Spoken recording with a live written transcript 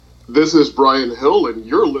This is Brian Hill, and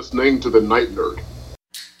you're listening to The Night Nerd.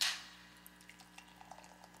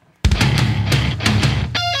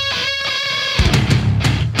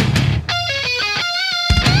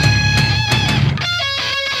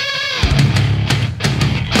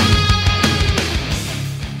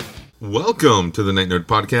 Welcome to the Night Nerd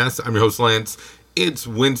Podcast. I'm your host, Lance. It's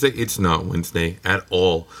Wednesday. It's not Wednesday at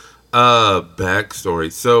all.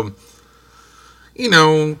 Backstory. So,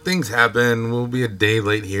 things happen. We'll be a day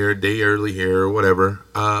late here, a day early here, whatever.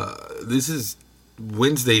 This is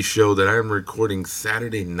Wednesday's show that I'm recording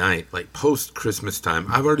Saturday night, like post-Christmas time.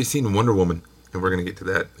 I've already seen Wonder Woman, and we're going to get to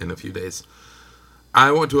that in a few days.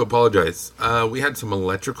 I want to apologize. We had some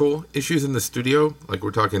electrical issues in the studio. Like,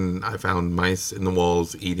 we're talking, I found mice in the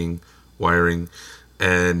walls eating wiring,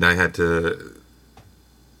 and I had to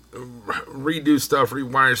redo stuff,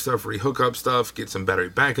 rewire stuff, rehook up stuff, get some battery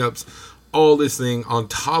backups, all this thing on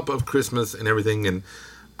top of Christmas and everything, and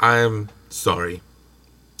I'm sorry.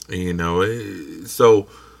 So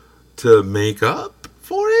to make up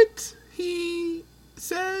for it, he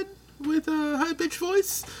said with a high-pitched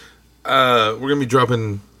voice, we're going to be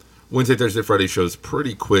dropping Wednesday, Thursday, Friday shows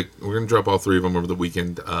pretty quick. We're going to drop all three of them over the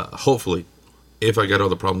weekend, hopefully, if I got all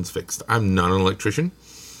the problems fixed. I'm not an electrician,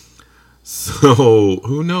 so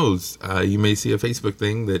who knows? You may see a Facebook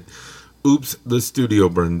thing that, oops, the studio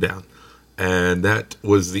burned down. And that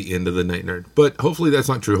was the end of the Night Nerd. But hopefully that's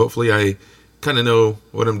not true. Hopefully I kind of know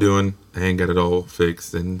what I'm doing and got it all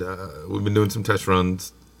fixed. And we've been doing some test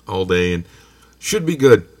runs all day and should be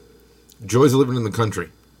good. Joys of living in the country.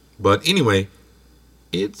 But anyway,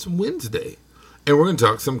 it's Wednesday. And we're going to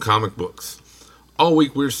talk some comic books. All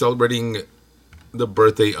week we're celebrating the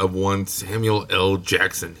birthday of one Samuel L.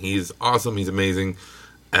 Jackson. He's awesome. He's amazing.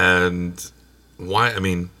 And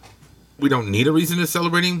we don't need a reason to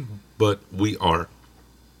celebrate him, but we are.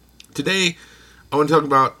 Today, I want to talk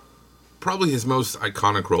about probably his most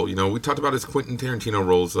iconic role. We talked about his Quentin Tarantino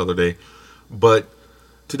roles the other day, but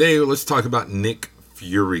today let's talk about Nick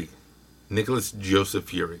Fury. Nicholas Joseph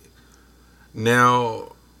Fury.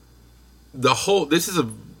 Now, this is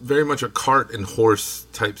very much a cart and horse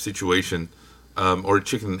type situation. Or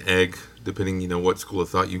chicken and egg, depending, what school of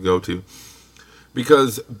thought you go to.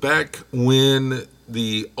 Because back when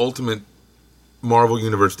the Ultimate Marvel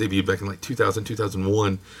Universe debuted back in 2000,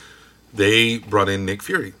 2001, they brought in Nick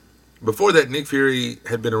Fury. Before that, Nick Fury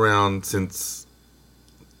had been around since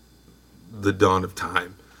the dawn of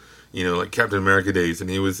time. Like Captain America days, and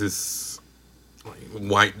he was this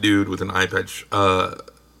white dude with an eye patch.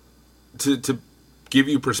 To give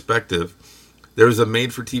you perspective, there was a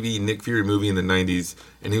made-for-TV Nick Fury movie in the 90s,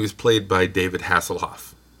 and he was played by David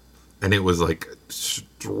Hasselhoff. And it was,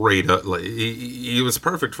 straight up, he was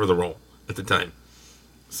perfect for the role at the time.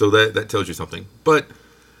 So that tells you something. But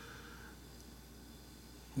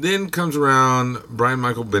then comes around Brian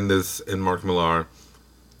Michael Bendis and Mark Millar,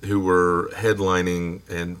 who were headlining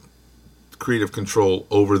and creative control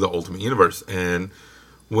over the Ultimate Universe. And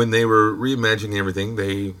when they were reimagining everything,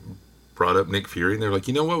 they brought up Nick Fury, and they're like,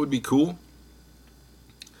 what would be cool?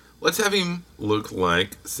 Let's have him look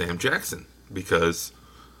like Sam Jackson, because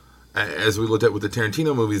as we looked at with the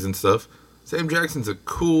Tarantino movies and stuff, Sam Jackson's a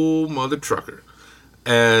cool mother trucker.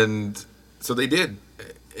 And so they did.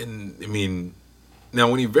 And, now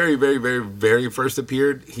when he very, very, very, very first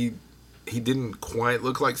appeared, he didn't quite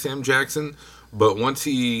look like Sam Jackson, but once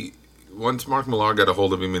Mark Millar got a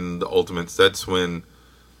hold of him in the Ultimates, that's when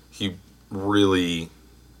he really,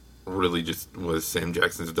 really just was Sam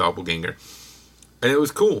Jackson's doppelganger. And it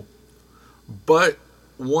was cool. But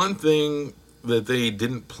one thing that they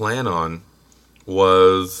didn't plan on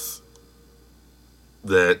was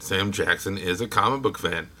that Sam Jackson is a comic book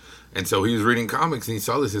fan. And so he was reading comics and he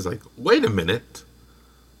saw this. He's like, wait a minute.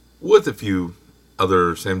 With a few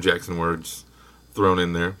other Sam Jackson words thrown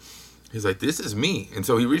in there. He's like, this is me. And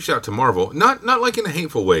so he reached out to Marvel. Not like in a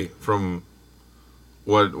hateful way from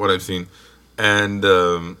what I've seen. And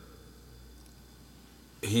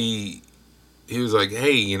he was like,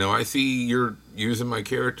 hey, I see you're using my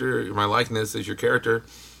character, my likeness as your character.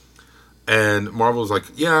 And Marvel was like,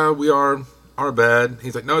 yeah, we are. Our bad.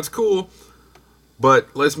 He's like, no, it's cool.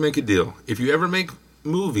 But let's make a deal. If you ever make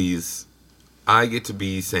movies, I get to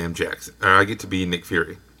be Sam Jackson. Or I get to be Nick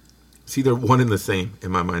Fury. See, they're one and the same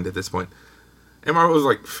in my mind at this point. And Marvel was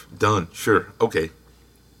like, done. Sure. Okay.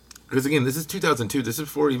 Because again, this is 2002. This is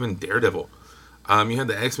before even Daredevil. You had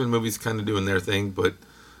the X-Men movies kind of doing their thing, but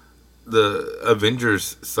the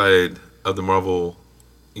Avengers side of the Marvel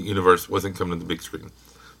universe wasn't coming to the big screen.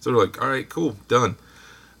 So they're like, all right, cool, done.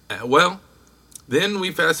 Then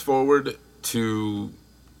we fast forward to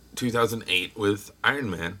 2008 with Iron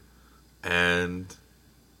Man, and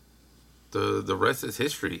the rest is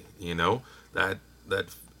history. You know, that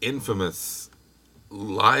infamous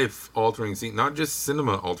life-altering scene, not just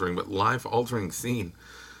cinema-altering, but life-altering scene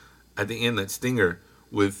at the end, that stinger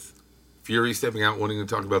with Fury stepping out wanting to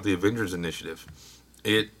talk about the Avengers Initiative.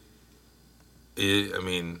 It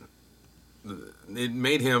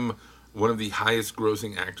made him one of the highest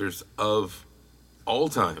grossing actors of all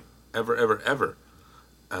time, ever.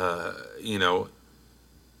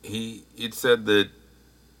 It said that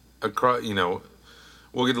across,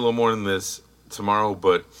 we'll get a little more in this tomorrow,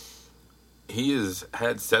 but he has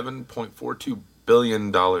had $7.42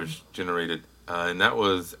 billion generated, and that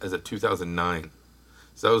was as of 2009.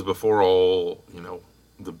 So that was before all,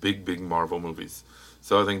 the big Marvel movies.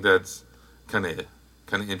 So I think that's kind of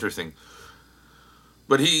interesting.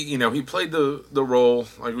 But he played the role,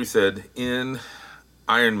 like we said, in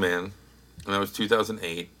Iron Man, and that was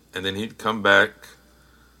 2008. And then he'd come back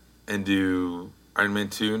and do Iron Man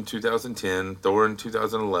 2 in 2010, Thor in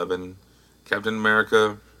 2011, Captain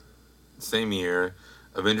America, same year,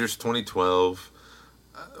 Avengers 2012,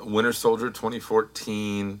 Winter Soldier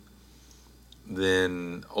 2014,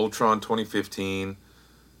 then Ultron 2015.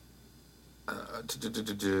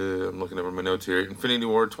 I'm looking over my notes here. Infinity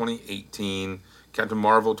War 2018, Captain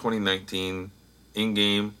Marvel 2019,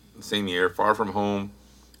 Endgame same year, Far From Home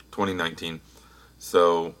 2019.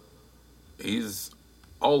 So he's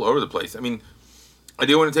all over the place. I mean, I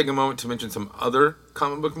do want to take a moment to mention some other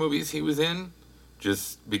comic book movies he was in,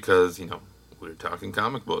 just because, we're talking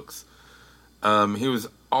comic books. He was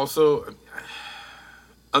also...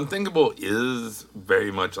 Unthinkable is very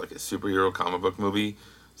much like a superhero comic book movie,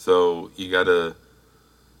 so you gotta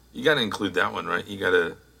include that one, right? You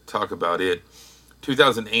gotta talk about it.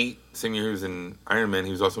 2008, same year he was in Iron Man,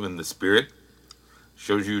 he was also in The Spirit.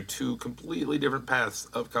 Shows you two completely different paths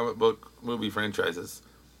of comic book movie franchises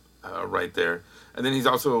right there. And then he's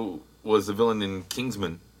also was the villain in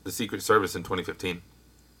Kingsman, The Secret Service in 2015.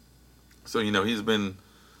 So, he's been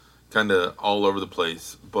kind of all over the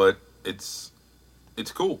place, but it's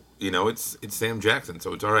cool. It's Sam Jackson,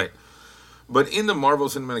 so it's all right. But in the Marvel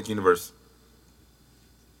Cinematic Universe,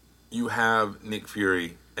 you have Nick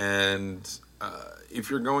Fury, and if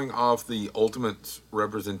you're going off the ultimate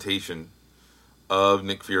representation of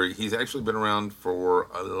Nick Fury, he's actually been around for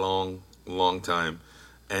a long time,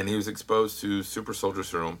 and he was exposed to Super Soldier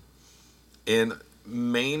Serum. In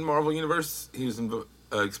main Marvel Universe, he was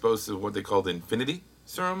exposed to what they call the Infinity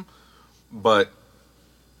Serum, but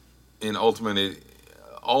in Ultimate,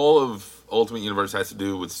 all of Ultimate Universe has to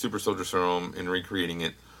do with Super Soldier Serum and recreating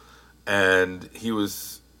it, and he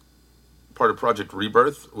was part of Project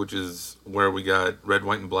Rebirth, which is where we got Red,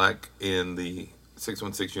 White, and Black in the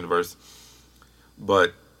 616 universe.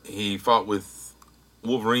 But he fought with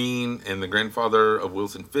Wolverine and the grandfather of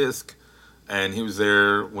Wilson Fisk, and he was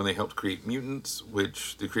there when they helped create mutants,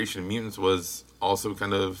 which the creation of mutants was also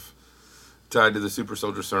kind of tied to the Super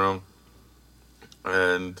Soldier Serum.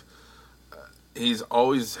 And he's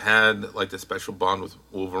always had like the special bond with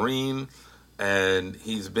Wolverine, and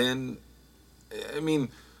he's been,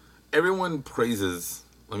 everyone praises,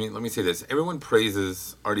 let me say this, everyone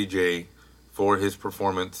praises RDJ for his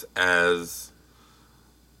performance as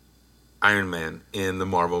Iron Man in the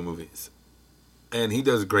Marvel movies. And he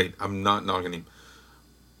does great. I'm not knocking him.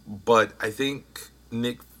 But I think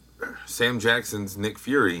Sam Jackson's Nick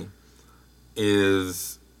Fury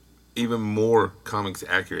is even more comics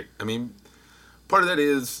accurate. Part of that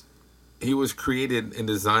is he was created and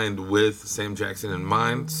designed with Sam Jackson in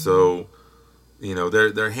mind. So,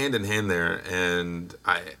 they're hand in hand there. And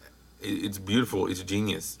it's beautiful. It's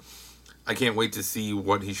genius. I can't wait to see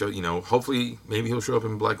what he shows. Hopefully, maybe he'll show up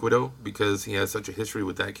in Black Widow because he has such a history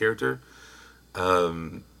with that character.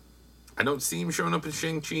 I don't see him showing up in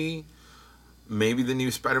Shang-Chi. Maybe the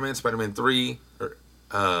new Spider-Man 3, or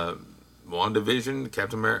WandaVision,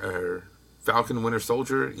 Captain America, or Falcon, Winter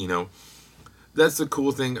Soldier. That's the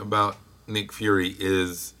cool thing about Nick Fury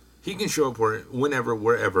is he can show up whenever,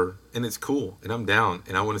 wherever, and it's cool, and I'm down,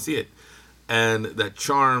 and I want to see it. And that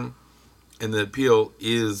charm and the appeal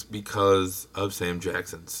is because of Sam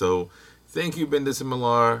Jackson. So thank you, Bendis and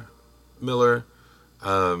Miller.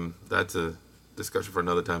 That's a discussion for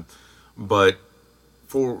another time. But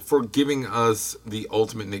for giving us the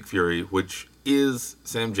ultimate Nick Fury, which is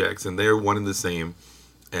Sam Jackson. They're one and the same,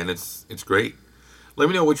 and it's great. Let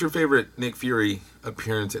me know what's your favorite Nick Fury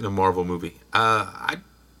appearance in a Marvel movie. I'd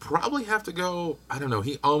probably have to go, I don't know,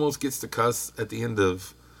 he almost gets to cuss at the end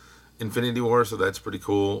of Infinity War, so that's pretty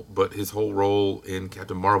cool, but his whole role in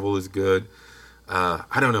Captain Marvel is good.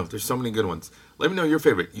 I don't know, there's so many good ones. Let me know your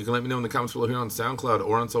favorite. You can let me know in the comments below here on SoundCloud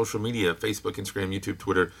or on social media, Facebook, Instagram, YouTube,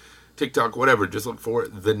 Twitter. TikTok, whatever. Just look for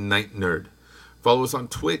The Night Nerd. Follow us on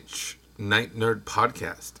Twitch, Night Nerd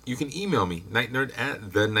Podcast. You can email me,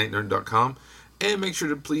 nightnerd@thenightnerd.com. And make sure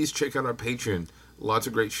to please check out our Patreon. Lots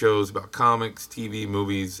of great shows about comics, TV,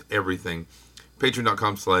 movies, everything.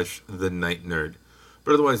 Patreon.com/thenightnerd.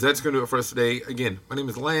 But otherwise, that's going to do it for us today. Again, my name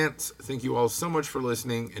is Lance. Thank you all so much for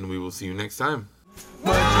listening, and we will see you next time.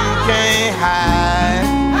 But you can't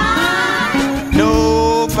hide.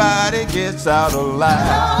 Nobody gets out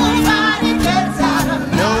alive.